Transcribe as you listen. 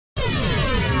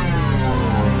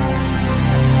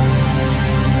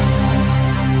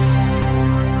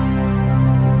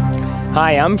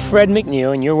Hi, I'm Fred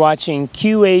McNeil, and you're watching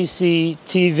QAC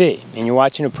TV, and you're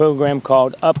watching a program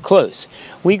called Up Close.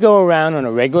 We go around on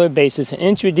a regular basis and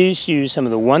introduce you some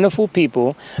of the wonderful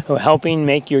people who are helping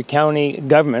make your county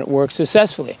government work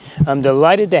successfully. I'm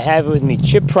delighted to have with me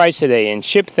Chip Price today, and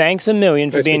Chip, thanks a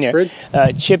million for being here.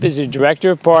 Chip is the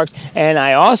Director of Parks, and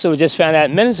I also just found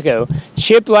out minutes ago,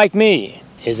 Chip, like me,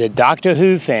 is a Doctor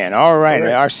Who fan. All right,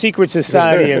 our secret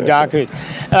society of Doctor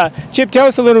Who's. Chip, tell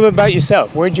us a little bit about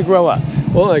yourself. Where'd you grow up?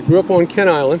 Well, I grew up on Kent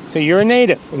Island. So you're a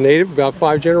native? I'm native, about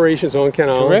 5 generations on Kent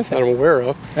Island. Terrific. That I'm aware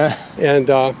of.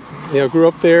 And grew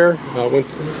up there,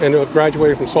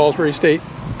 graduated from Salisbury State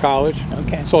College,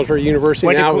 Salisbury University.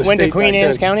 Went to Queen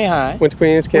Anne's County High. Went to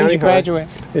Queen Anne's County High. When did you graduate?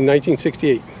 In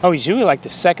 1968. Oh, you were like the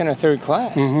second or third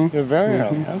class. You're very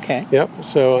early. Okay. Yep.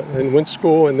 So, and went to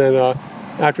school, and then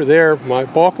after there, my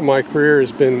bulk of my career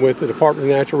has been with the Department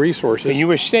of Natural Resources. So you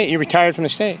were you retired from the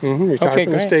state? Retired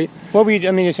from the state. What were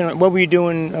you? What were you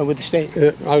doing with the state?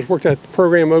 I was worked at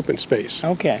Program Open Space.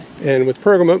 Okay. And with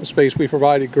Program Open Space, we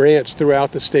provided grants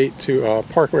throughout the state to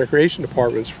park and recreation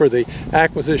departments for the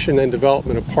acquisition and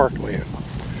development of parkland.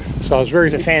 So I was very.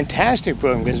 It's a fantastic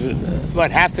program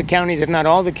because half the counties, if not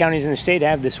all the counties in the state,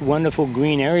 have this wonderful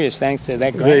green areas thanks to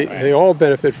that grant. They all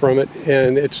benefit from it,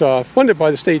 and it's funded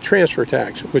by the state transfer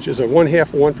tax, which is a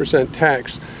 1/2%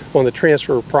 tax on the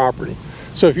transfer of property.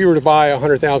 So if you were to buy a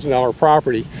 $100,000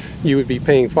 property, you would be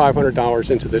paying $500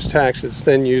 into this tax. It's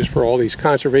then used for all these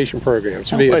conservation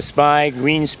programs. Help us buy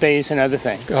green space and other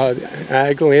things.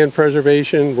 Ag land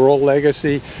preservation, rural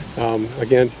legacy,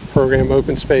 again, Program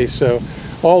Open Space. So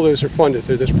all those are funded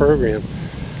through this program.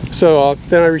 So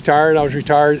then I retired. I was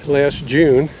retired last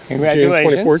June,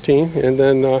 Congratulations. June 2014, and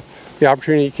then the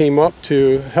opportunity came up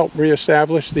to help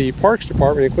reestablish the Parks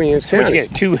Department in Queen Anne's County. What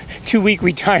did you get, a two-week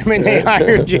retirement? They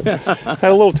hired you. Had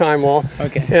a little time off.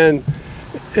 Okay. And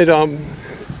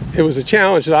it was a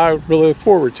challenge that I really look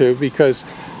forward to, because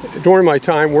during my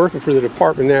time working for the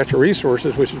Department of Natural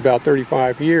Resources, which is about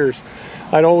 35 years,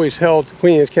 I'd always held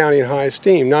Queen Anne's County in high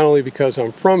esteem, not only because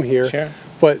I'm from here,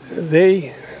 but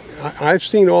I've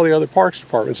seen all the other parks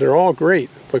departments. They're all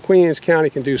great, but Queen Anne's County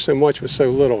can do so much with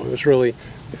so little. It was really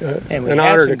an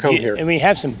honor to come here. And we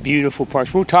have some beautiful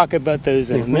parks. We'll talk about those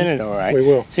in a minute, all right? We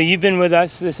will. So you've been with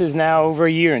us, this is now over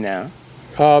a year now.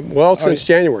 Since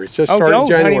January. It's just started in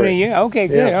January. Not even a year? Okay,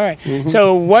 good, all right.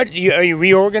 So are you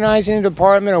reorganizing the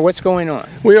department, or what's going on?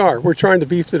 We are. We're trying to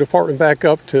beef the department back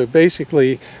up to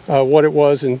basically what it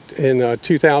was in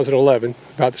 2011,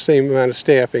 about the same amount of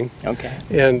staffing. Okay.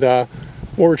 And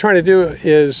what we're trying to do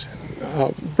is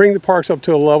bring the parks up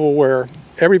to a level where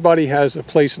everybody has a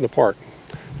place in the park.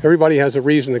 Everybody has a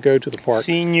reason to go to the park.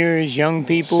 Seniors, young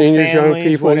people, families, young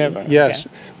people, whatever. Yes.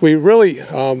 Okay. We really,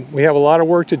 we have a lot of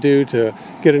work to do to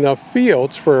get enough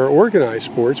fields for organized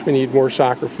sports. We need more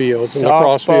soccer fields and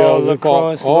lacrosse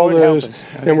fields, all those,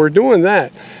 and we're doing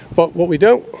that. But what we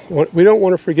don't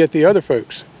want to forget the other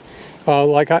folks.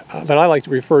 That I like to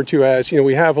refer to as,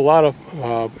 we have a lot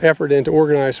of effort into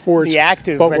organized sports. The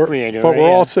active recreator. But we're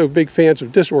also big fans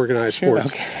of disorganized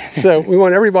sports. Okay. So we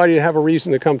want everybody to have a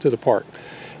reason to come to the park.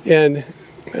 And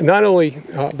not only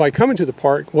by coming to the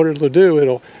park, what it'll do,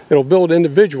 it'll build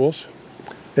individuals,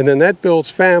 and then that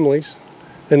builds families,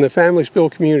 and the families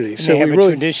build communities. And so we have a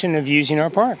tradition of using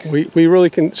our parks. We really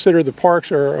consider the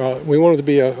parks we want it to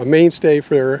be a mainstay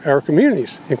for our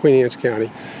communities in Queen Anne's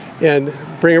County. And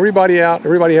bring everybody out.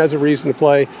 Everybody has a reason to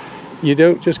play. You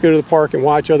don't just go to the park and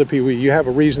watch other people. You have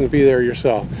a reason to be there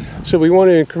yourself. So we want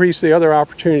to increase the other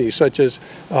opportunities, such as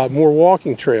more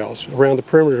walking trails around the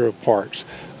perimeter of parks.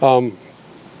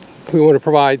 We want to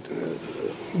provide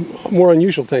more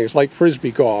unusual things like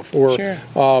Frisbee golf or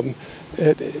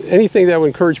anything that would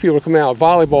encourage people to come out.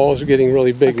 Volleyball is getting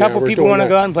really big now. A couple people want to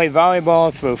go out and play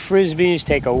volleyball, throw Frisbees,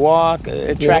 take a walk,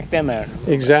 attract them out.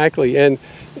 Exactly. And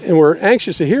we're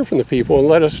anxious to hear from the people and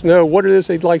let us know what it is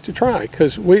they'd like to try,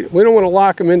 because we don't want to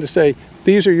lock them in to say,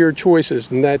 these are your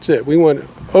choices and that's it. We want to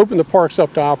open the parks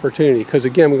up to opportunity, because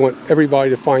again, we want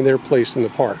everybody to find their place in the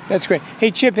park. That's great.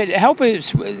 Hey Chip, help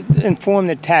us inform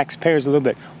the taxpayers a little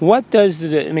bit. What does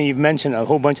you've mentioned a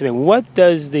whole bunch of things. What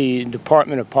does the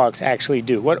Department of Parks actually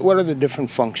do? What are the different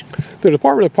functions? The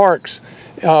Department of Parks,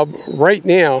 right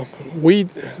now,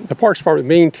 the Parks Department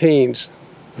maintains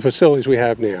the facilities we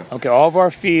have now. Okay, all of our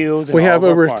fields. And we have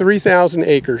over 3,000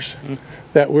 acres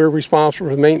that we're responsible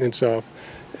for the maintenance of.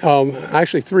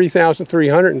 Actually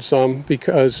 3,300 and some,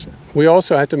 because we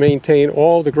also have to maintain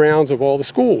all the grounds of all the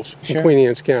schools in Queen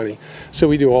Anne's County. So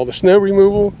we do all the snow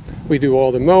removal, we do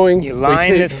all the mowing. You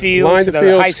line the fields,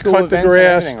 the high school cut the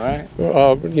grass,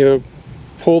 right?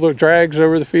 pull the drags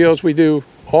over the fields. We do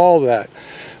all that.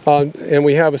 And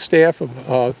we have a staff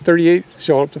of 38,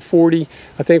 so up to 40.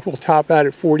 I think we'll top out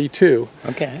at 42.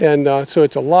 Okay. And so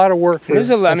it's a lot of work for There's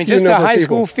a lot. I mean, just the high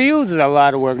school fields is a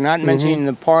lot of work, not mentioning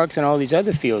the parks and all these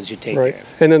other fields you take care of.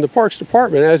 And then the Parks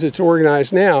Department, as it's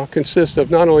organized now, consists of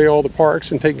not only all the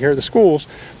parks and taking care of the schools,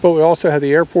 but we also have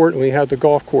the airport and we have the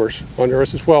golf course under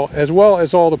us as well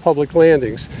as all the public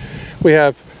landings. We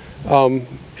have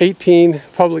 18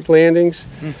 public landings.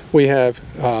 We have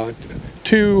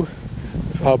 2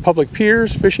 public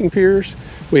piers, fishing piers.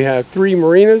 We have 3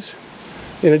 marinas,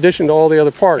 in addition to all the other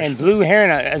parks. And Blue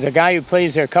Heron, as a guy who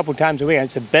plays there a couple times a week,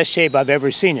 it's the best shape I've ever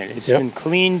seen it. It's been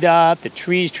cleaned up, the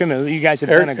trees trimmed. You guys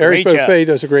have done a great job. Eric Beaufait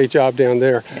does a great job down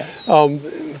there. Yeah.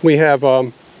 We have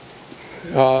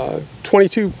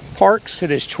 22 parks. So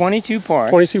there's 22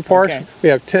 parks. 22 parks. Okay. We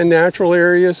have 10 natural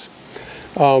areas.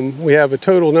 We have a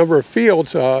total number of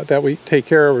fields that we take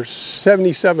care of,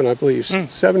 77, I believe,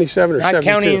 77 or 72. Not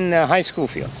counting the high school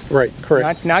fields. Right,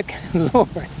 correct.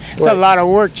 It's a lot of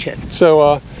work, Chip.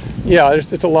 So, yeah,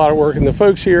 it's a lot of work, and the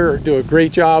folks here do a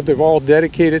great job. They're all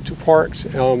dedicated to parks.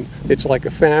 It's like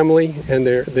a family, and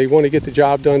they want to get the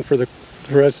job done for the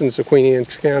residents of Queen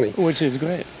Anne's County. Which is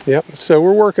great. Yep, so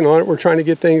we're working on it. We're trying to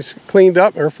get things cleaned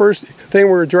up. Our first thing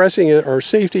we're addressing are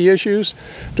safety issues.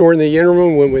 During the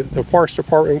interim, when the Parks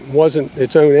Department wasn't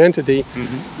its own entity,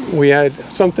 we had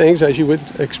some things, as you would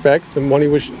expect. The money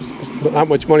was not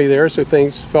much money there, so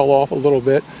things fell off a little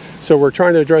bit. So we're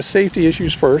trying to address safety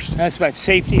issues first. That's about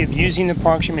safety of using the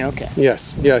parks, you mean? Okay.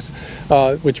 Yes, yes,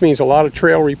 which means a lot of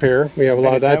trail repair. We have a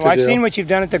lot of that to do. I've seen what you've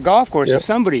done at the golf course. Yep.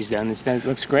 Somebody's done this. It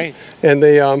looks great. And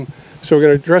so we're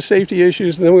going to address safety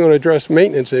issues, and then we want to address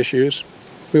maintenance issues.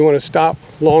 We want to stop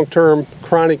long-term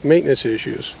chronic maintenance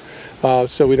issues.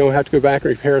 So we don't have to go back and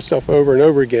repair stuff over and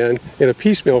over again in a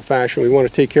piecemeal fashion. We want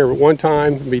to take care of it one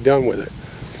time and be done with it.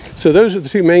 So those are the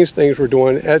 2 main things we're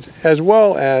doing, as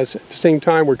well as at the same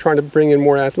time we're trying to bring in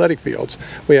more athletic fields.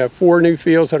 We have 4 new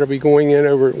fields that will be going in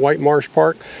over at White Marsh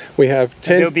Park. We have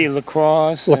 10. There'll be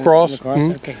lacrosse.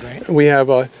 Okay, great. We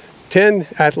have 10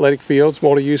 athletic fields,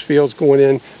 multi-use fields going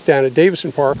in down at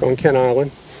Davison Park on Kent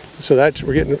Island. So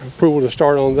we're getting approval to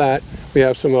start on that. We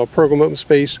have some program open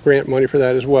space grant money for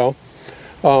that as well.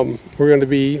 We're going to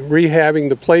be rehabbing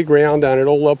the playground down at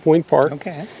Old Love Point Park.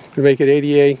 Okay. To make it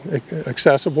ADA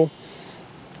accessible.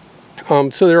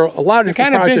 So there are a lot of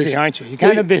different projects. You're kind of busy, aren't you? You're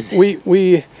kind of busy.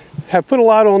 We have put a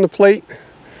lot on the plate,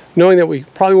 knowing that we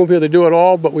probably won't be able to do it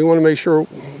all, but we want to make sure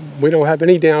we don't have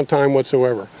any downtime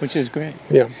whatsoever. Which is great.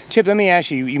 Yeah. Chip, let me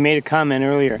ask you, you made a comment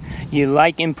earlier. You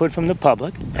like input from the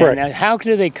public. Correct. And how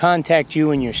do they contact you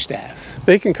and your staff?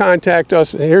 They can contact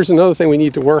us. Here's another thing we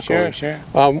need to work on. Sure.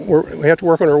 We have to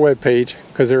work on our webpage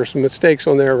because there are some mistakes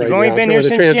on there right now. You've only been here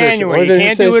since January. You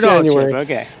can't do it all, Chip.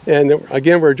 Okay. And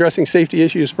again, we're addressing safety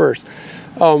issues first.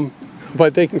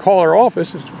 But they can call our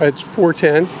office. It's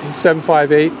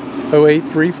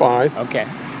 410-758-0835. Okay.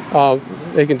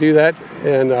 They can do that.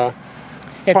 And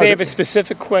if they have a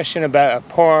specific question about a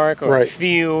park or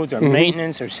fields or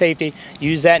maintenance or safety,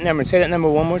 use that number. Say that number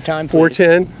one more time, please.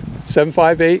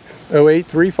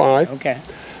 410-758-0835. Okay.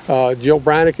 Jill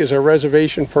Brannick is our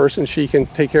reservation person. She can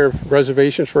take care of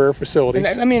reservations for our facilities.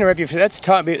 Let me interrupt you. Let's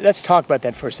talk about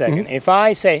that for a second. If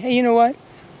I say, hey, you know what?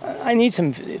 I need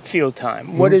some field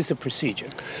time. What is the procedure?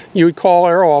 You would call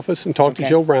our office and talk to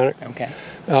Jill Brannick. Okay.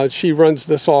 She runs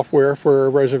the software for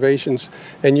reservations,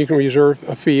 and you can reserve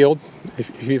a field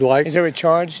if you'd like. Is there a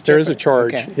charge? There is a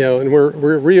charge, and we're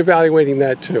reevaluating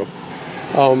that too.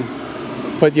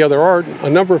 But yeah, there are a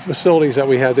number of facilities that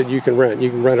we have that you can rent. You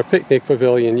can rent a picnic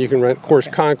pavilion. You can rent, of course,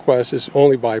 Conquest is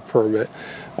only by permit.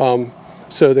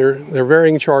 So they're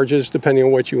varying charges depending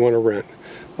on what you want to rent.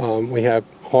 We have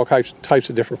all types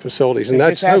of different facilities. And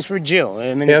that's just ask for Jill.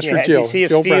 I mean, if you see a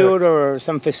Jill field Brannick. or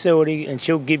some facility, and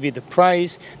she'll give you the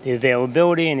price, the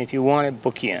availability, and if you want it,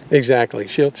 book you in. Exactly.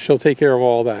 She'll take care of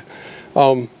all that.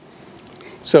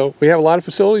 So we have a lot of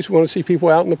facilities. We want to see people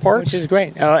out in the parks. Which is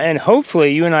great. And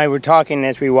hopefully, you and I were talking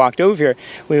as we walked over here,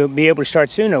 we'll be able to start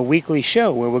soon a weekly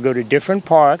show where we'll go to different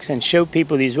parks and show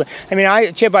people these. I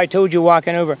mean, Chip, I told you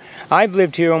walking over, I've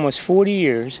lived here almost 40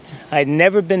 years. I'd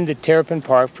never been to Terrapin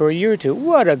Park for a year or two.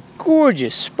 What a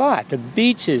gorgeous spot. The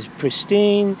beach is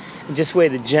pristine, just the way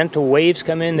the gentle waves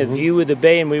come in, the view of the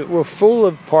bay, and we're full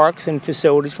of parks and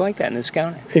facilities like that in this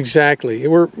county. Exactly.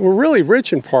 We're really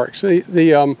rich in parks.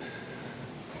 The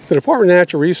Department of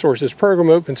Natural Resources Program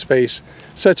Open Space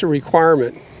sets a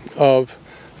requirement of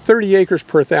 30 acres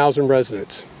per 1,000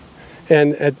 residents.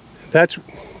 And that's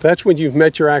when you've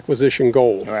met your acquisition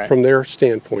goal from their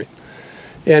standpoint.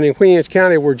 And in Queen Anne's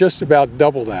County, we're just about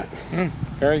double that.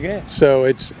 Very good. So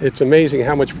it's amazing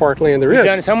how much parkland there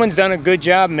is. Someone's done a good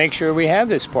job. Make sure we have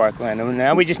this parkland. And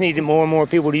now we just need more and more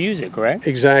people to use it, correct?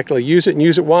 Exactly. Use it and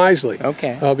use it wisely.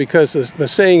 Okay. Because the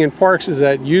saying in parks is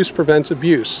that use prevents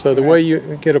abuse. So the way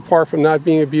you get a park from not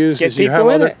being abused is you have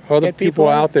other people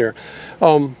out there.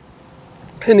 And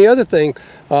the other thing,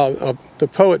 the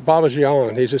poet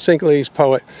Babajian, he's a Sinhalese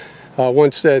poet,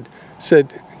 once said,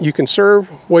 you can serve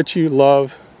what you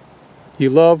love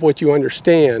what you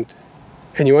understand,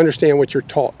 and you understand what you're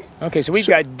taught. Okay, so we've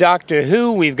got Doctor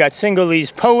Who, we've got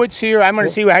Sinhalese poets here. I'm going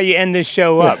to see how you end this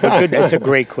show up. But good, that's a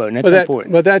great quote, and that's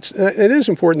important. But it is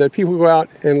important that people go out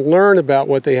and learn about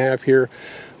what they have here,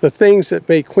 the things that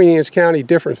make Queen Anne's County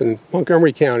different from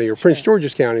Montgomery County or Prince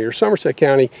George's County or Somerset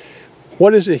County.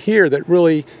 What is it here that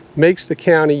really makes the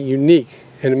county unique?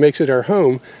 And it makes it our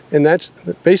home, and that's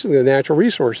basically the natural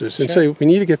resources. And so we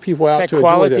need to get people out to enjoy them. It's that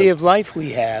quality of life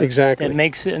we have. Exactly. That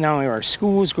makes it not only our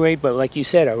schools great, but like you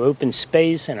said, our open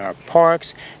space and our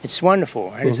parks. It's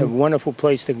wonderful. Right? It's a wonderful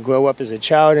place to grow up as a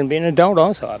child and be an adult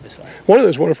also, obviously. One of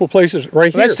those wonderful places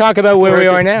right here. Let's talk about where we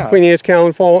are now. Queen Anne's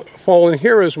County Fallen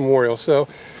Heroes Memorial. So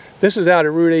this is out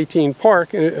at Route 18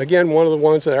 Park, and again, one of the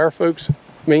ones that our folks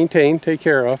maintain, take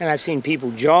care of. And I've seen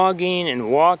people jogging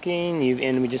and walking,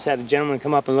 and we just had a gentleman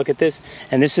come up and look at this,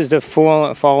 and this is the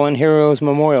Fallen Heroes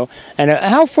Memorial. And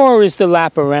how far is the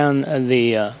lap around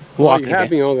the walking? You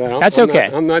have me on that. That's okay.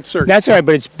 I'm not certain. That's all right,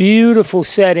 but it's beautiful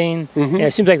setting. And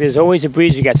it seems like there's always a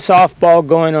breeze. You got softball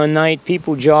going on night,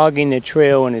 people jogging the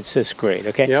trail, and it's just great,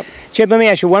 okay? Yep. Chip, let me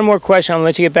ask you one more question. I'll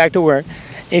let you get back to work.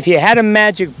 If you had a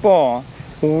magic ball,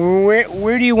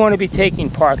 where do you want to be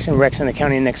taking parks and recs in the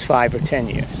county in the next 5 or 10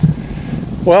 years?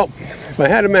 Well, if I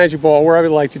had a magic ball, where I would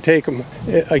like to take them,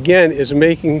 again, is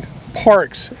making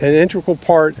parks an integral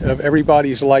part of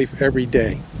everybody's life every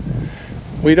day.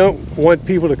 We don't want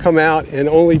people to come out and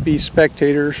only be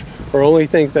spectators or only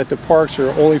think that the parks are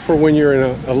only for when you're in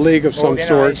a league of some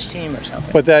sort, team or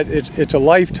something. But that it's a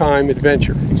lifetime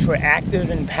adventure. It's for active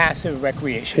and passive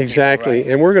recreation. Exactly, people,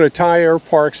 right? And we're going to tie our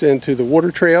parks into the water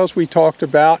trails we talked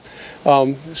about.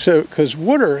 Because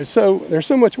there's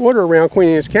so much water around Queen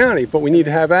Anne's County, but we need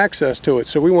to have access to it.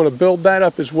 So we want to build that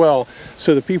up as well,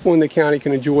 so the people in the county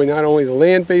can enjoy not only the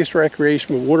land-based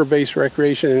recreation, but water-based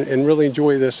recreation, and really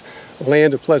enjoy this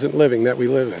land of pleasant living that we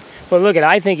live in. Well, look,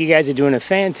 I think you guys are doing a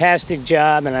fantastic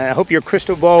job, and I hope your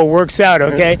crystal ball works out,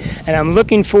 okay? And I'm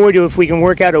looking forward to if we can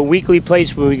work out a weekly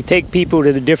place where we can take people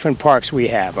to the different parks we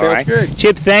have, all right? Sounds good.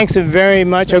 Chip, thanks very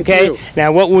much, Thank okay? you.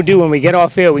 Now, what we'll do when we get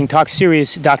off air, we can talk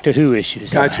serious Doctor Who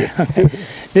issues. Gotcha. Right?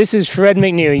 This is Fred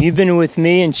McNeil. You've been with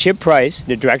me and Chip Price,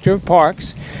 the Director of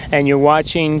Parks, and you're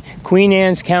watching Queen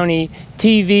Anne's County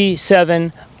TV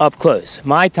 7 up close.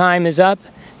 My time is up.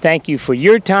 Thank you for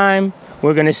your time.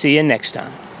 We're going to see you next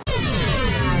time.